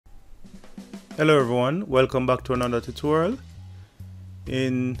Hello everyone, welcome back to another tutorial.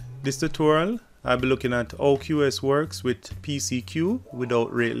 In this tutorial I'll be looking at how QOS works with PCQ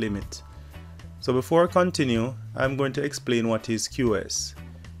without rate limit. So before I continue, I'm going to explain what is QOS.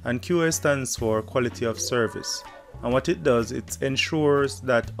 And QOS stands for quality of service, and what it does, it ensures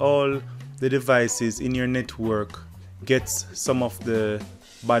that all the devices in your network gets some of the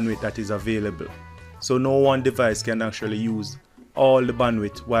bandwidth that is available. So no one device can actually use all the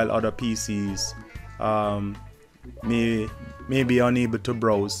bandwidth while other PCs may be unable to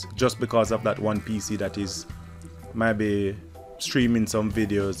browse just because of that one PC that is maybe streaming some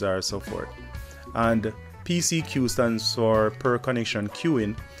videos or so forth. And PCQ stands for per connection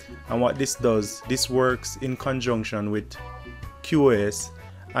queuing, and what this does, this works in conjunction with QoS,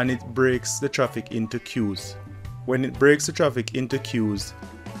 and it breaks the traffic into queues. When it breaks the traffic into queues,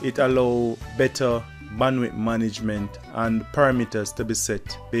 it allows better bandwidth management and parameters to be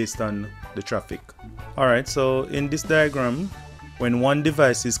set based on the traffic. Alright, so in this diagram, when one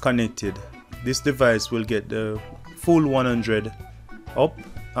device is connected, this device will get the full 100 up,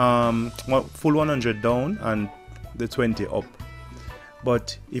 full 100 down, and the 20 up.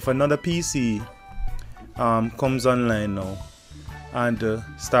 But if another PC comes online now and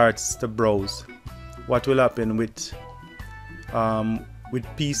starts to browse, what will happen with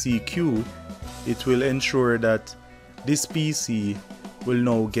PCQ? It will ensure that this PC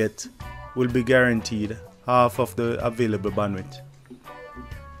will be guaranteed half of the available bandwidth.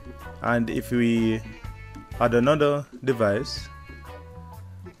 And if we add another device,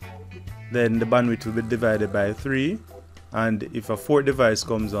 then the bandwidth will be divided by 3, and if a fourth device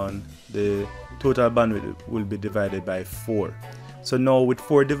comes on, the total bandwidth will be divided by 4. So now with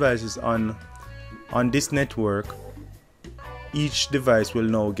 4 devices on this network, each device will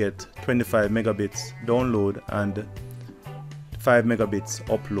now get 25 megabits download and 5 megabits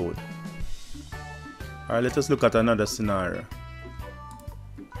upload. Alright, let us look at another scenario.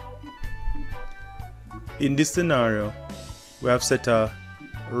 In this scenario, we have set a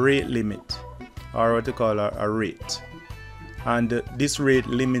rate limit, or what we call a rate. And this rate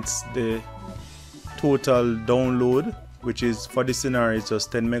limits the total download, which is, for this scenario, it's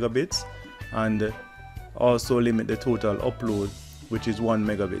just 10 megabits, and also limit the total upload, which is 1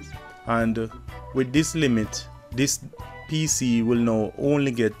 megabit. And with this limit, this PC will now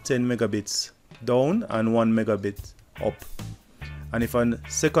only get 10 megabits down and 1 megabit up. And if a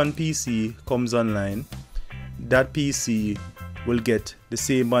second PC comes online, that PC will get the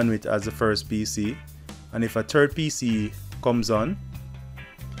same bandwidth as the first PC. And if a third PC comes on,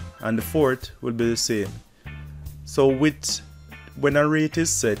 and the fourth will be the same. So when a rate is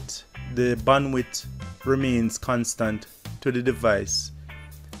set, the bandwidth remains constant to the device,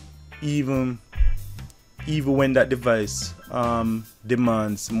 even when that device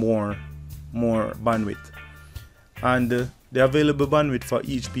demands more bandwidth. And the available bandwidth for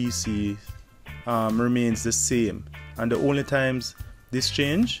each PC remains the same, and the only times this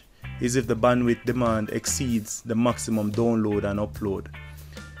change is if the bandwidth demand exceeds the maximum download and upload.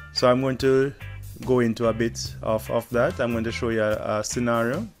 So I'm going to go into a bit of that. I'm going to show you a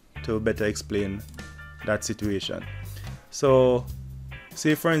scenario to better explain that situation. So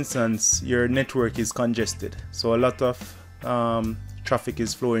say for instance your network is congested, so a lot of traffic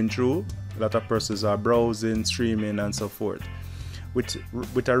is flowing through, a lot of persons are browsing, streaming, and so forth.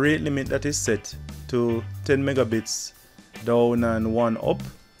 With a rate limit that is set to 10 megabits down and 1 up,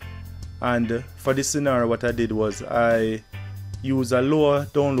 and for this scenario what I did was I use a lower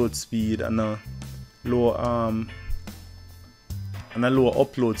download speed and a lower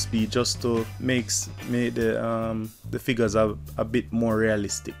upload speed, just to make the figures a bit more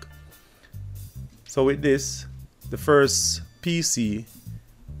realistic. So with this, the first PC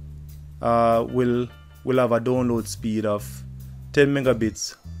will have a download speed of 10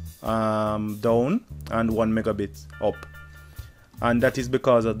 megabits down and 1 megabit up, and that is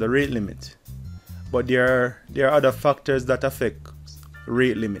because of the rate limit. But there are other factors that affect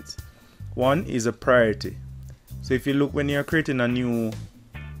rate limits. One is a priority. So if you look, when you're creating a new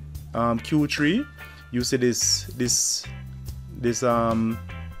Q3, you see this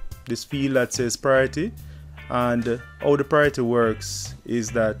field that says priority, and how the priority works is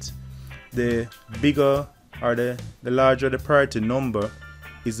that the bigger or the larger the priority number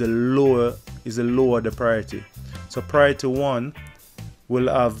is the lower the priority. So priority 1 will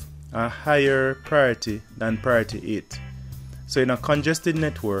have a higher priority than priority 8. So in a congested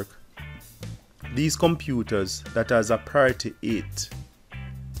network, these computers that has a priority 8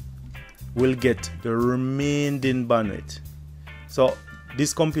 will get the remaining bandwidth. So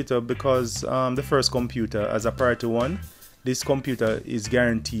this computer, because the first computer has a priority 1, this computer is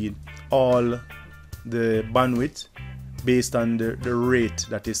guaranteed all the bandwidth based on the rate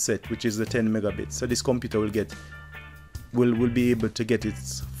that is set, which is the 10 megabits. So this computer will be able to get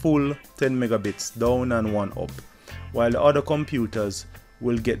its full 10 megabits down and 1 up, while the other computers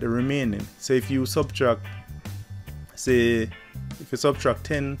will get the remaining. So if you subtract, say, if you subtract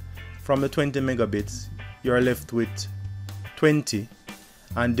 10 from the 20 megabits, you're left with 20,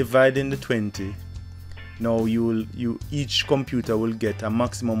 and dividing the 20, now each computer will get a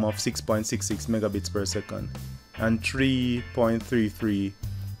maximum of 6.66 megabits per second and 3.33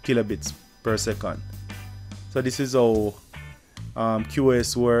 kilobits per second. So this is how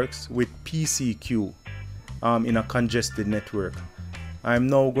QoS works with PCQ in a congested network. I'm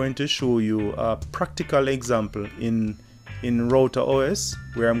now going to show you a practical example in RouterOs,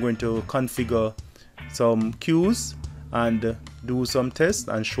 where I'm going to configure some queues and do some tests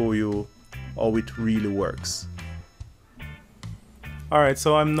and show you how it really works. Alright,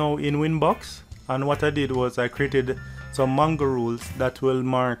 so I'm now in Winbox, and what I did was I created some Mongo rules that will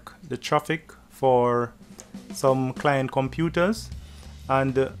mark the traffic for some client computers.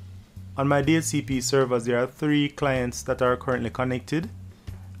 And on my DHCP servers, there are 3 clients that are currently connected,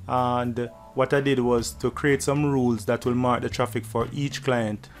 and what I did was to create some rules that will mark the traffic for each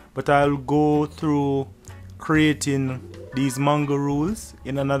client. But I'll go through creating these Mongo rules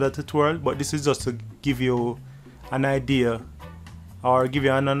in another tutorial, but this is just to give you an idea or give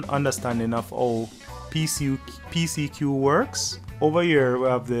you an understanding of how PCQ works. Over here we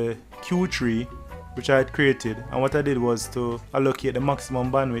have the queue tree, which I had created, and what I did was to allocate the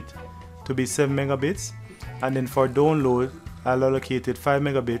maximum bandwidth to be 7 megabits, and then for download I allocated 5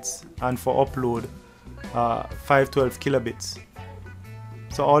 megabits, and for upload 512 kilobits.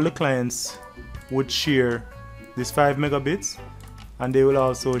 So all the clients would share this 5 megabits, and they will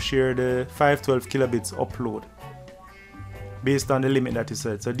also share the 512 kilobits upload based on the limit that is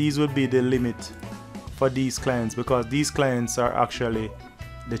set. So these will be the limit for these clients, because these clients are actually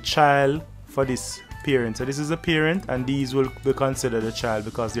the child for this parent. So this is a parent, and these will be considered a child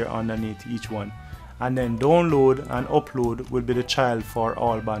because they're underneath each one. And then download and upload will be the child for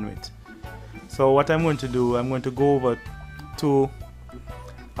all bandwidth. So what I'm going to do, I'm going to go over to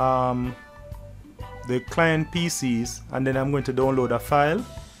the client PCs, and then I'm going to download a file,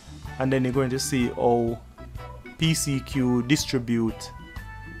 and then you're going to see how PCQ distribute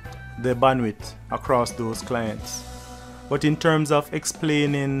the bandwidth across those clients. But in terms of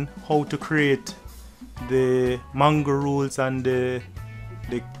explaining how to create the Mongo rules and the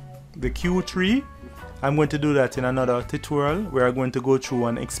queue tree, I'm going to do that in another tutorial, where I'm going to go through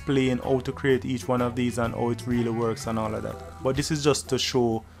and explain how to create each one of these and how it really works and all of that. But this is just to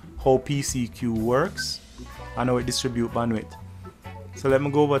show how PCQ works and how it distributes bandwidth. So let me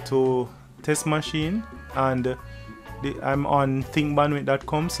go over to test machine, and I'm on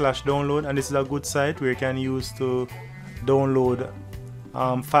thinkbandwidth.com/download, and this is a good site where you can use to download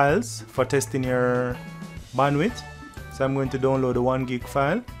files for testing your bandwidth. So I'm going to download a 1 gig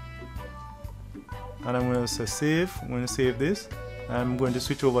file, and I'm going to say save. I'm going to save this. I'm going to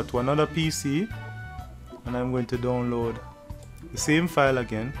switch over to another PC, and I'm going to download the same file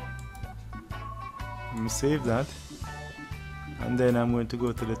again. Let me save that, and then I'm going to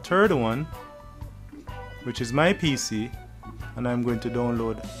go to the third one, which is my PC, and I'm going to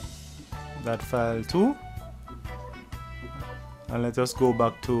download that file too. And let us go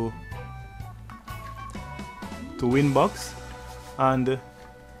back to Winbox, and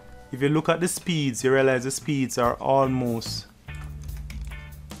if you look at the speeds, you realize the speeds are almost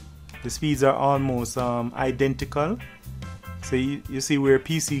identical. So you see where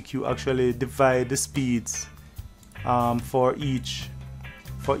PCQ actually divide the speeds for each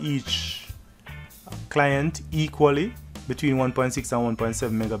client equally between 1.6 and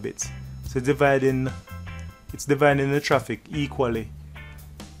 1.7 megabits. So it's dividing the traffic equally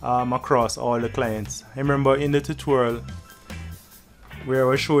across all the clients. I remember in the tutorial where I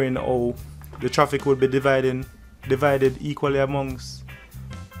was showing how the traffic would be divided equally among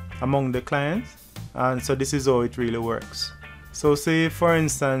the clients, and so this is how it really works. So say for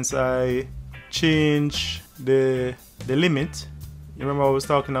instance I change the limit. You remember I was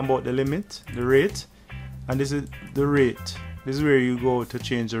talking about the limit, the rate, and this is the rate. This is where you go to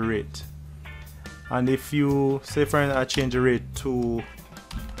change the rate. And if you say for instance I change the rate to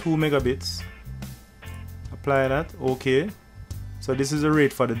 2 megabits, apply that, okay. So this is the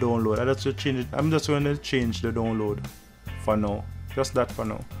rate for the download. I'm just going to change the download for now, just that for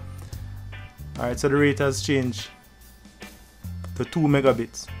now. Alright, so the rate has changed to 2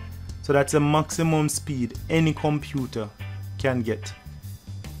 megabits. So that's the maximum speed any computer can get.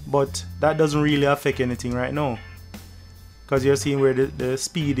 But that doesn't really affect anything right now. because you're seeing where the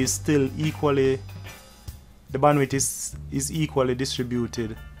speed is still equally, the bandwidth is equally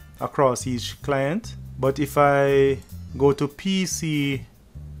distributed across each client. But if I go to PC3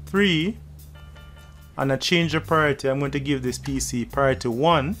 and I change the priority, I'm going to give this PC priority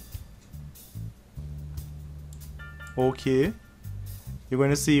 1. Okay, you're going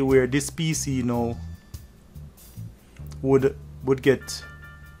to see where this PC now would get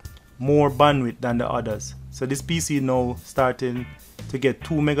more bandwidth than the others. So this PC now starting to get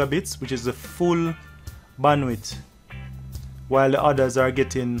 2 megabits, which is the full bandwidth, while the others are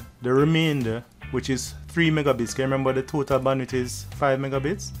getting the remainder, which is 3 megabits. Can you remember the total bandwidth is 5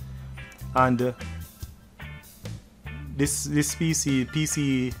 megabits? And this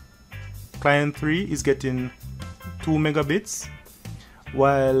PC client 3 is getting 2 megabits,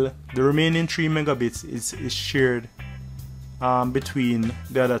 while the remaining 3 megabits is shared between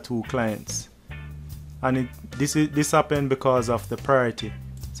the other 2 clients. And this happened because of the priority.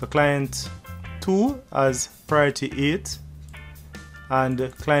 So client 2 has priority 8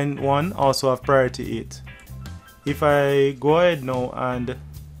 and client 1 also have priority 8. If I go ahead now and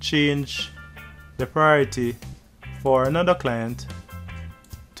change the priority for another client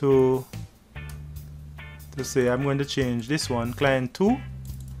to say I'm going to change this one, client 2,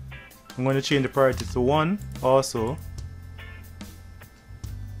 I'm going to change the priority to 1 also.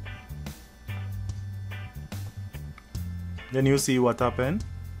 Then you see what happened.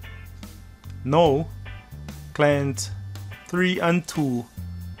 Now client 3 and 2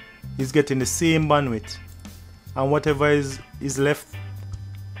 is getting the same bandwidth, and whatever is left,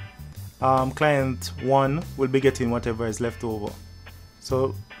 client 1 will be getting whatever is left over.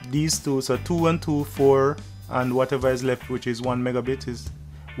 So these two, so 2 and 2, 4, and whatever is left, which is 1 megabit,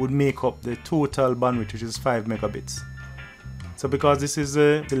 would make up the total bandwidth, which is 5 megabits. So because this is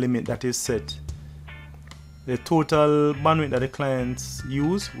the limit that is set, the total bandwidth that the clients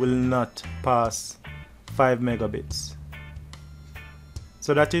use will not pass 5 megabits.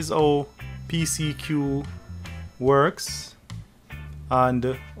 So that is how PCQ works, and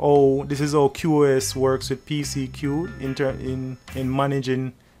this is how QOS works with PCQ in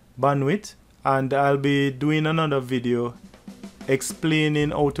managing bandwidth. And I'll be doing another video explaining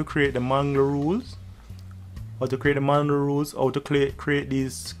how to create the manual rules, how to create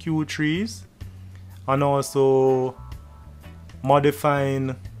these Q trees, and also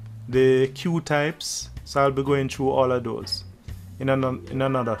modifying the Q types. So I'll be going through all of those in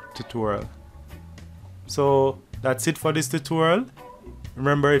another tutorial. So that's it for this tutorial.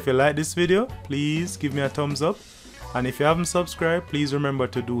 Remember, if you like this video, please give me a thumbs up, and if you haven't subscribed, please remember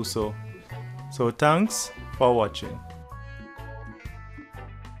to do so. So thanks for watching.